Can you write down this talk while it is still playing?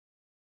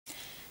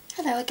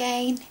Hello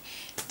again.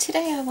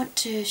 Today I want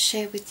to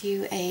share with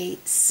you a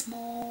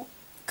small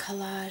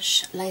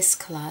collage, lace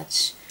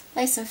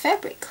and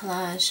fabric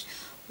collage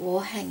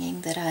wall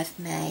hanging that I've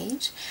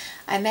made.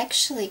 I'm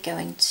actually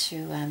going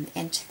to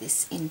enter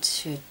this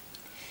into,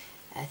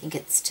 I think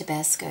it's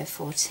Tabasco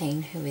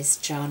 14, who is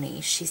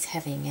Johnny. She's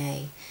having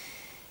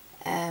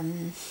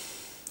a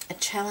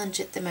challenge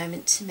at the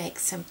moment to make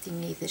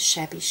something either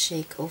shabby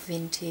chic or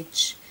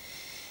vintage.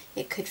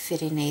 It could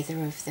fit in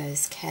either of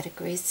those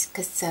categories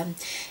because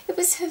it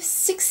was her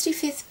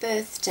 65th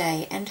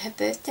birthday, and her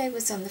birthday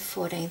was on the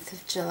 14th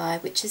of July,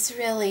 which is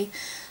really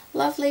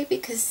lovely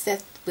because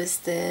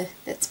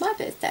that's my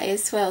birthday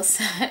as well.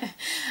 So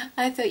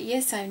I thought,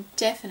 yes, I'm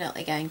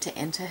definitely going to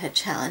enter her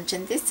challenge,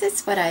 and this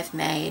is what I've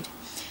made.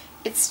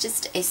 It's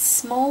just a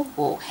small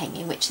wall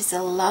hanging, which is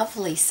a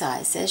lovely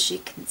size, as you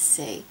can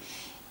see.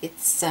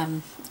 It's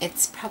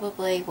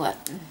probably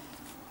what,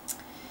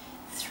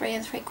 3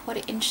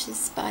 3/4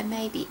 inches by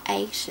maybe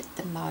 8 at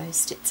the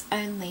most. It's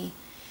only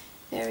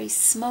very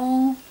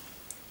small,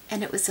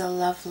 and it was a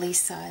lovely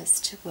size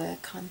to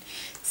work on.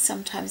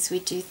 Sometimes we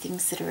do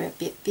things that are a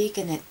bit big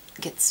and it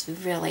gets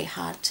really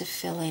hard to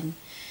fill in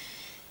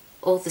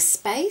all the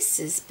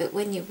spaces, but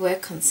when you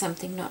work on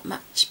something not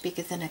much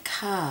bigger than a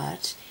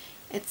card,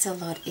 it's a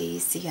lot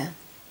easier.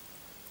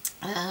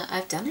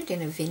 I've done it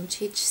in a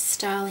vintage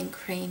style in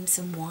creams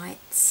and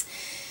whites,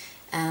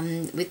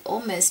 with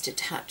almost a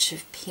touch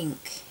of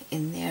pink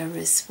in there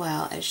as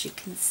well, as you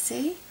can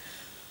see.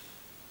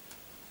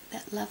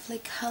 That lovely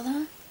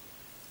colour.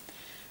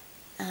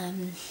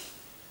 I'll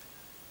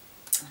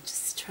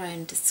just try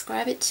and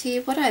describe it to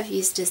you. What I've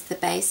used as the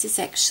base is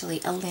actually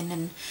a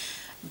linen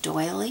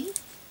doily.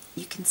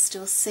 You can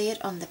still see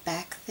it on the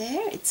back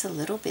there. It's a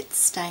little bit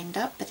stained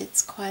up, but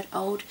it's quite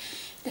old.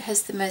 It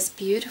has the most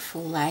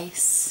beautiful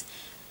lace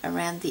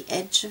around the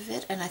edge of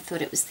it, and I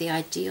thought it was the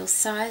ideal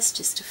size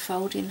just to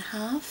fold in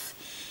half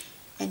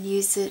and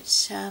use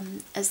it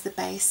as the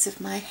base of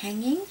my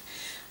hanging.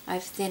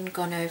 I've then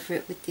gone over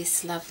it with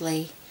this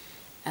lovely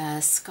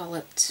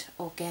scalloped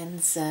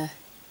organza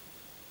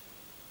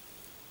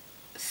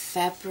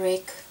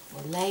fabric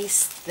or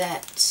lace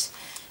that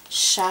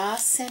Shah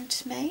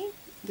sent me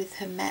with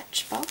her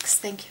Matchbox.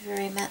 Thank you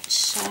very much,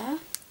 Shah.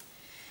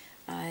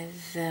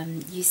 I've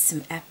used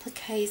some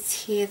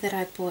appliques here that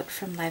I bought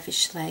from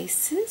Lavish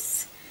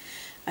Laces.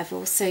 I've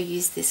also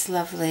used this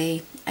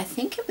lovely, I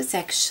think it was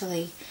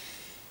actually,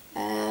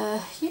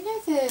 you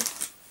know, the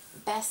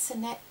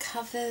bassinet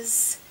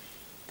covers,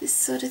 this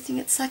sort of thing.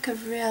 It's like a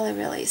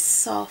really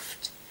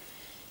soft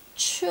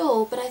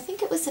tulle, but I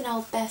think it was an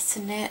old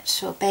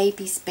bassinet or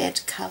baby's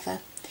bed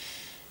cover,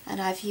 and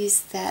I've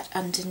used that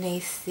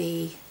underneath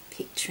the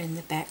picture in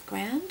the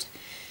background.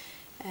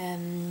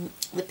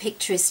 The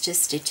picture is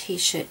just a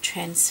t-shirt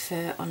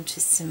transfer onto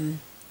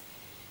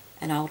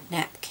an old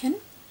napkin.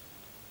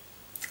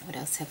 What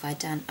else have I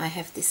done? I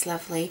have this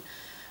lovely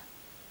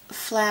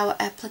flower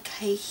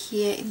applique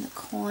here in the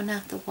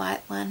corner, the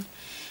white one.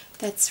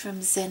 That's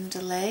from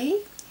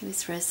Zendalee, who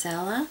is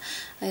Rosella.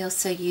 I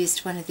also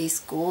used one of these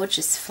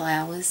gorgeous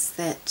flowers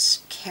that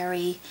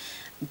Kerry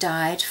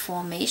dyed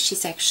for me.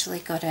 She's actually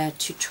got a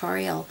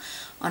tutorial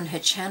on her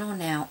channel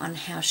now on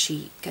how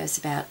she goes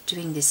about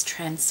doing this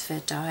transfer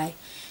dye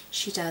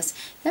she does.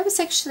 That was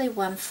actually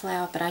one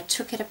flower, but I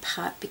took it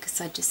apart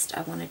because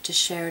I wanted to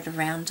share it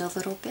around a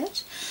little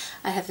bit.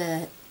 I have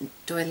a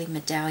doily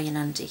medallion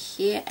under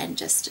here and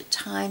just a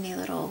tiny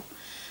little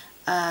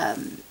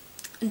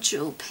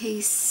jewel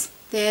piece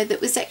there that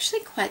was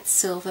actually quite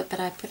silver, but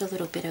I put a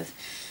little bit of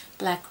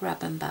black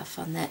rub and buff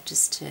on that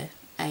just to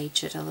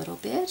age it a little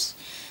bit.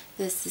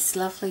 There's this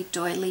lovely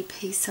doily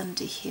piece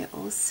under here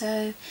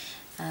also.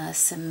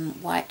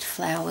 Some white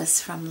flowers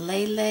from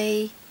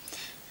Lily,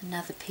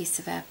 another piece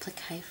of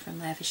applique from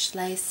Lavish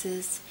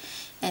Laces,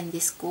 and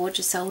this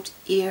gorgeous old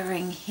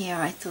earring here.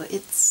 I thought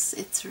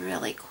it's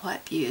really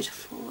quite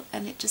beautiful,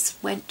 and it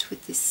just went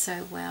with this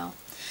so well.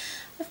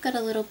 I've got a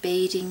little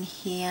beading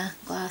here,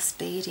 glass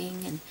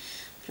beading, and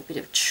a little bit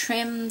of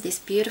trim, this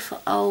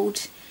beautiful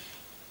old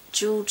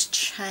jeweled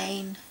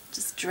chain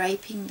just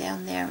draping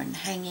down there and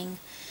hanging.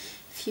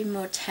 A few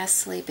more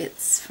tassely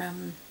bits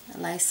from a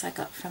lace I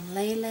got from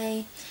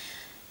Lily.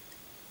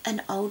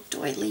 An old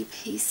doily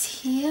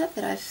piece here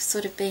that I've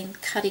sort of been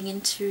cutting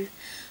into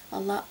a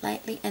lot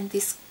lately, and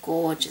this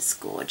gorgeous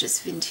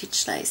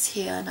vintage lace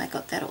here, and I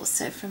got that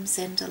also from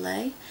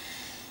Zendalee.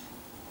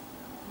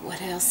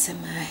 What else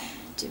am I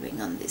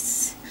doing on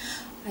this?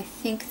 I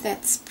think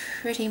that's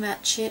pretty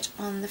much it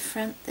on the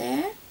front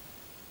there.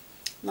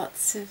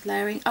 Lots of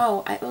layering.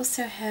 Oh, I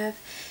also have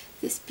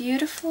this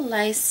beautiful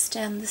lace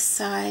down the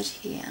side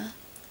here.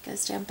 It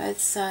goes down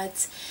both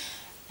sides,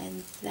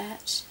 and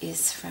that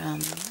is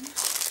from,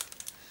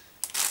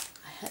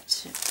 I had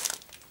to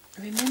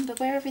remember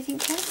where everything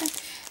came from.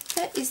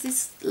 That is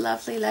this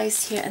lovely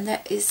lace here, and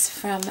that is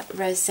from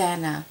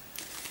Rosanna,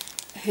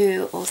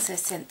 who also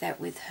sent that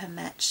with her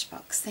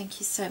Matchbox. Thank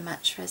you so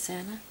much,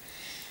 Rosanna.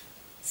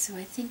 So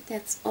I think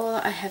that's all.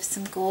 I have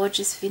some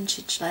gorgeous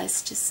vintage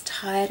lace just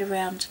tied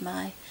around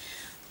my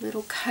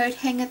little coat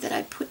hanger that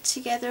I put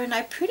together, and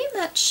I pretty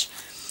much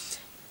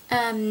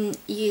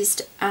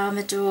used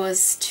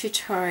Armador's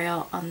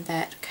tutorial on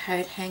that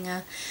coat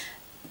hanger,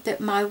 but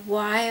my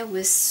wire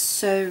was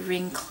so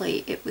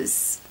wrinkly.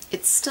 It's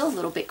still a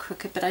little bit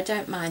crooked, but I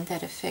don't mind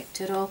that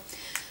effect at all.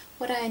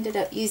 What I ended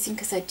up using,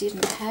 because I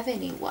didn't have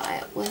any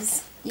wire,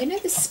 was, you know,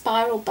 the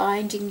spiral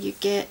binding you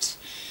get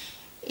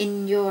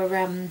in your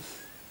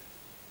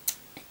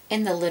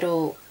in the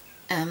little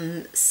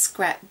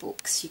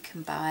scrapbooks you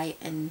can buy,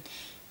 and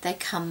they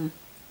come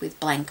with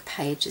blank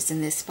pages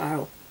and they're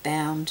spiral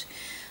bound.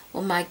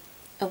 Well,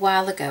 a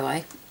while ago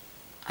I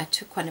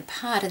took one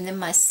apart, and then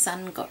my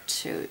son got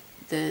to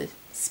the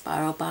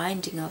spiral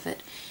binding of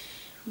it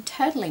and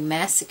totally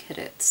massacred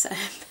it. So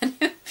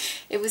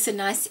it was a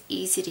nice,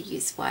 easy to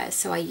use wire,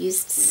 so I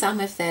used some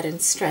of that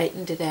and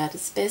straightened it out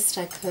as best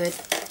I could,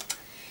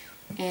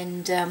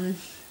 and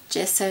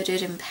gessoed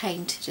it and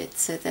painted it,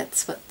 so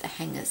that's what the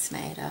hanger's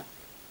made up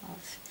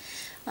of.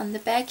 On the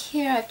back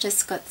here I've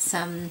just got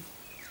some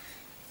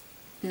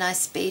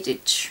nice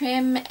beaded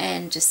trim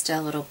and just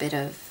a little bit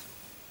of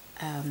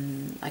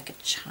like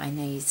a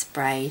Chinese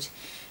braid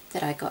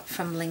that I got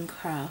from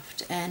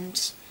Lincraft,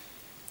 and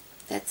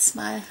that's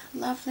my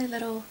lovely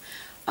little,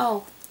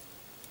 oh,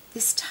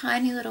 this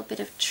tiny little bit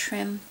of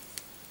trim,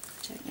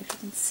 I don't know if you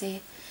can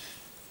see,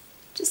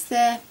 just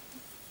there,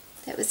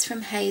 that was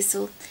from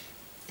Hazel,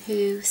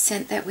 who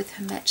sent that with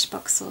her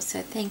Matchbox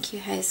also. Thank you,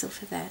 Hazel,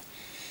 for that.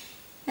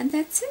 And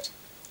that's it.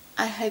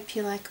 I hope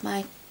you like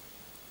my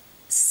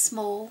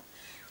small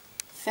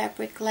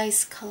fabric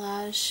lace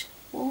collage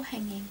wall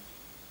hanging.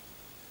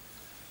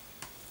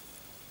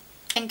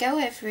 And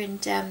go over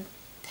and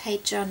pay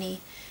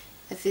Johnny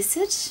a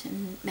visit,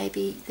 and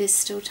maybe there's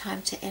still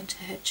time to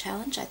enter her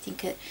challenge. I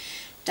think it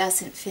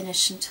doesn't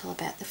finish until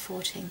about the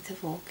 14th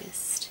of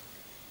August.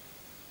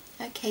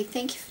 Okay,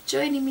 thank you for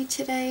joining me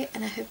today,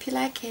 and I hope you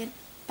like it.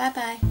 Bye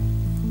bye.